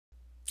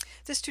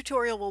This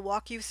tutorial will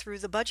walk you through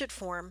the budget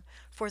form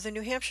for the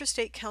New Hampshire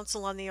State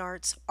Council on the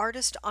Arts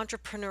Artist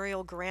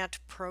Entrepreneurial Grant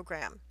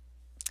Program.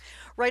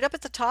 Right up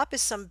at the top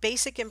is some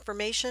basic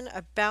information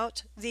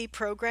about the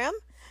program.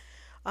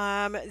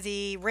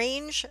 The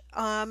range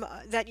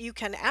that you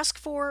can ask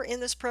for in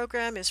this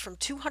program is from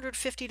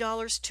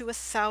 $250 to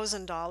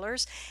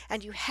 $1,000,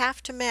 and you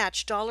have to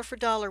match dollar for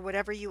dollar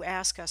whatever you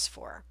ask us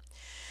for.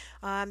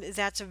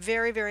 That's a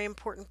very, very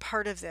important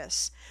part of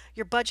this.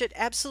 Your budget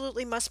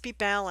absolutely must be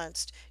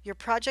balanced. Your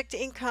project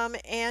income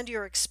and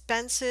your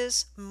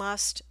expenses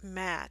must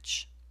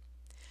match.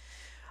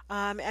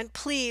 And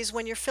please,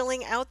 when you're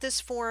filling out this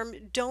form,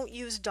 don't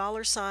use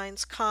dollar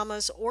signs,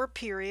 commas, or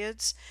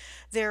periods.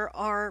 There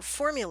are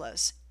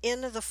formulas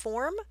in the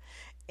form,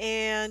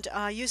 and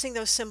using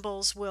those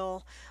symbols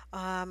will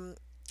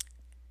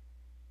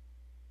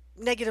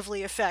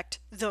negatively affect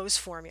those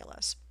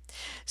formulas.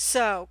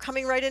 So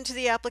coming right into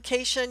the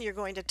application, you're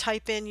going to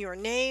type in your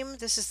name.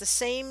 This is the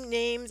same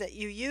name that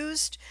you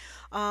used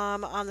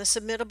on the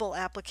submittable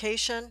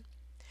application.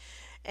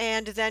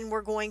 And then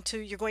you're going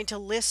to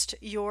list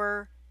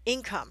your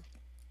income.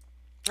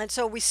 And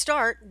so we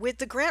start with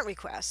the grant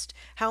request,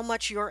 how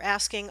much you're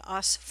asking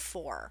us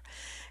for.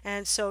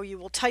 And so you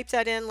will type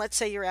that in. Let's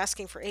say you're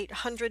asking for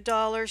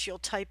 $800. You'll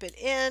type it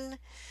in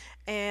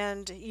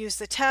and use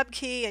the tab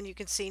key, and you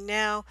can see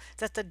now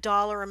that the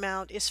dollar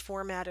amount is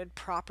formatted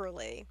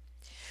properly.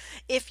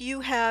 If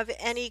you have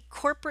any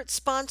corporate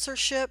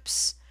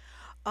sponsorships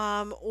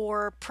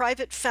or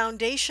private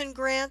foundation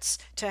grants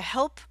to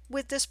help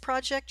with this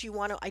project, you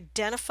want to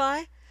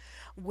identify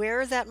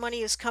where that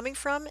money is coming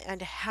from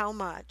and how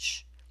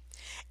much.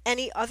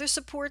 Any other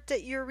support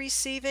that you're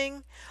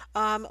receiving,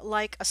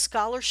 like a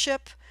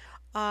scholarship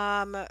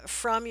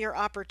from your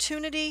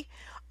opportunity,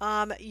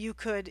 you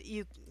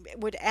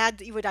would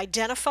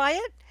identify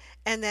it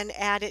and then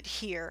add it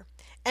here.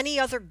 Any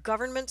other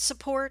government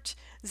support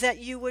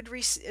that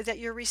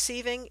you're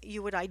receiving,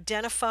 you would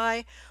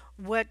identify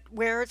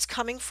where it's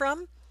coming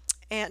from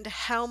and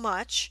how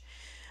much,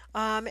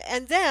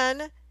 and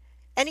then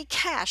any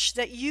cash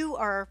that you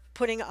are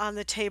putting on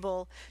the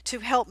table to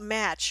help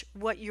match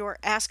what you're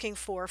asking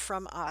for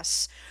from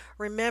us.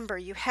 Remember,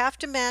 you have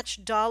to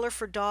match dollar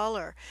for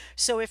dollar.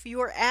 So if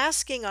you are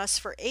asking us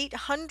for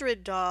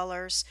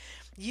 $800,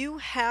 you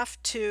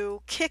have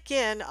to kick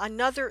in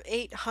another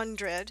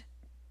 $800,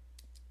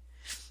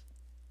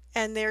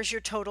 and there's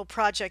your total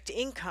project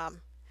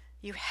income.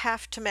 You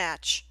have to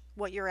match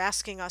what you're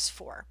asking us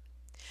for.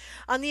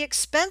 On the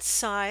expense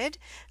side,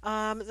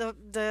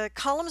 the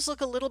columns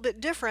look a little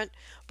bit different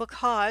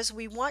because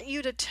we want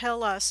you to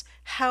tell us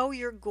how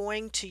you're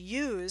going to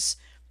use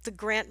the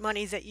grant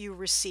money that you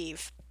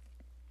receive.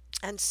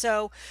 And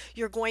so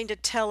you're going to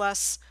tell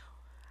us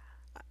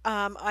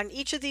on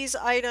each of these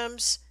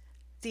items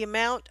the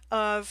amount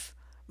of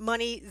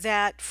money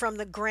that from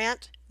the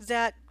grant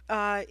that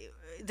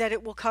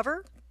it will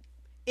cover,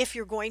 if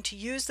you're going to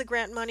use the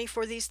grant money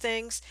for these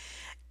things,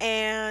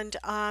 and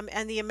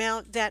the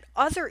amount that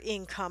other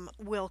income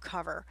will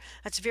cover.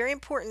 That's very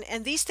important.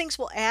 And these things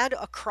will add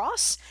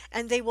across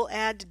and they will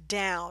add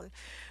down.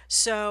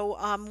 So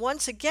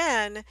once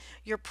again,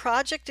 your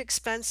project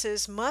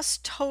expenses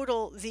must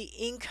total the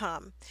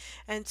income.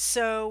 And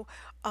so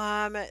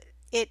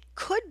it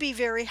could be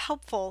very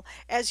helpful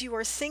as you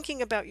are thinking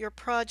about your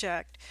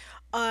project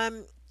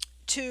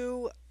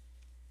to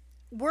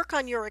work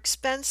on your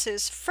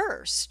expenses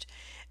first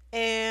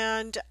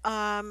and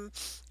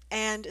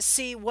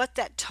see what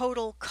that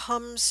total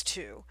comes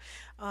to.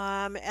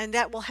 And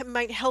that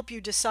might help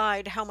you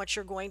decide how much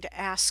you're going to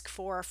ask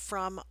for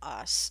from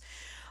us.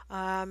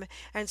 And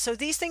so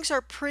these things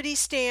are pretty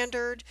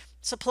standard.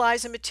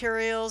 Supplies and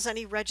materials,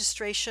 any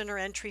registration or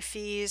entry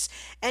fees,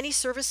 any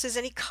services,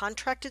 any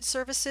contracted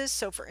services.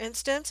 So for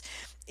instance,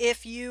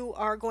 if you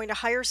are going to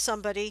hire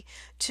somebody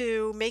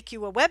to make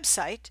you a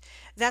website,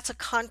 that's a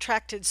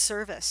contracted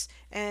service,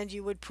 and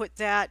you would put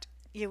that,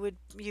 you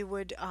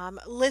would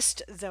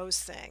list those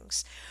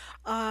things.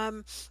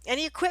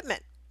 Any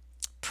equipment,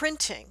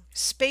 printing,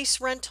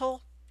 space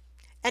rental,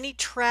 any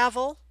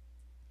travel,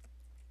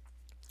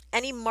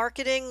 any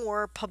marketing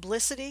or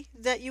publicity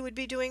that you would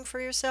be doing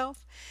for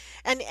yourself,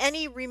 and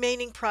any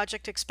remaining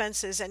project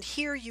expenses. And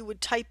here you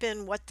would type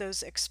in what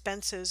those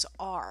expenses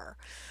are.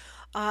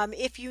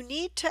 If you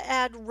need to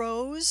add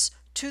rows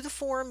to the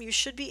form, you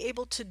should be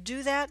able to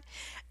do that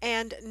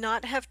and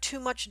not have too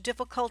much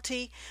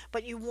difficulty,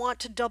 but you want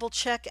to double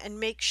check and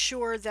make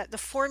sure that the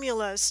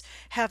formulas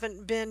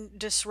haven't been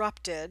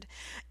disrupted.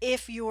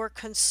 If you're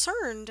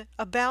concerned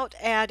about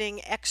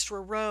adding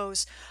extra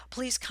rows,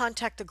 please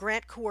contact the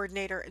grant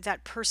coordinator.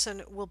 That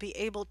person will be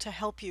able to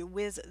help you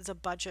with the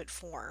budget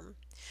form.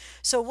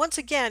 So once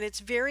again, it's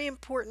very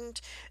important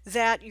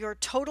that your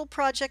total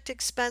project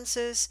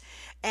expenses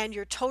and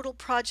your total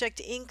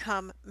project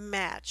income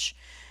match.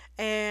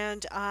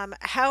 And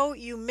how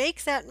you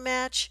make that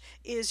match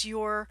is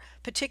your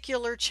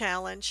particular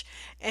challenge,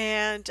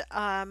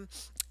 but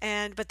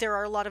there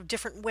are a lot of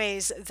different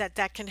ways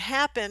that can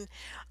happen.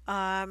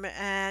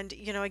 And,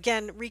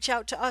 again, reach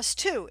out to us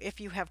too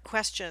if you have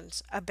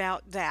questions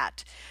about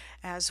that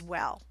as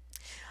well.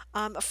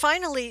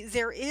 Finally,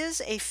 there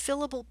is a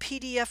fillable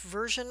PDF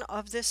version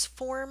of this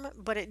form,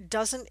 but it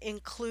doesn't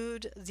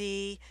include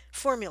the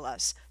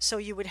formulas, so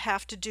you would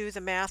have to do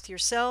the math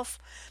yourself.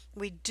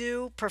 We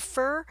do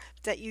prefer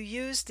that you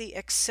use the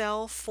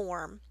Excel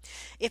form.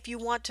 If you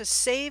want to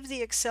save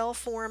the Excel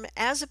form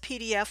as a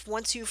PDF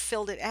once you've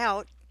filled it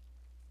out,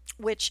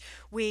 which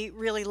we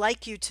really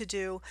like you to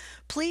do,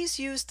 please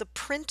use the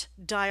print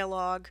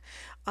dialog,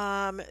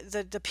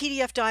 the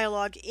PDF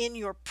dialog in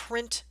your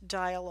print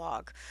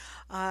dialog.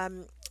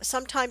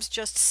 Sometimes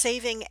just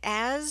saving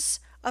as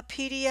a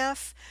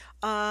PDF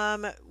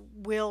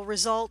will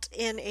result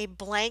in a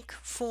blank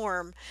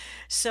form.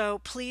 So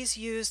please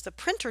use the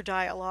printer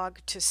dialog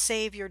to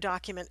save your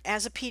document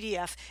as a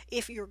PDF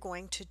if you're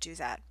going to do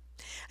that.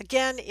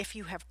 Again, if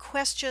you have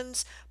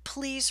questions,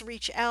 please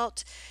reach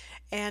out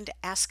and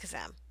ask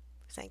them.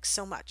 Thanks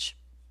so much.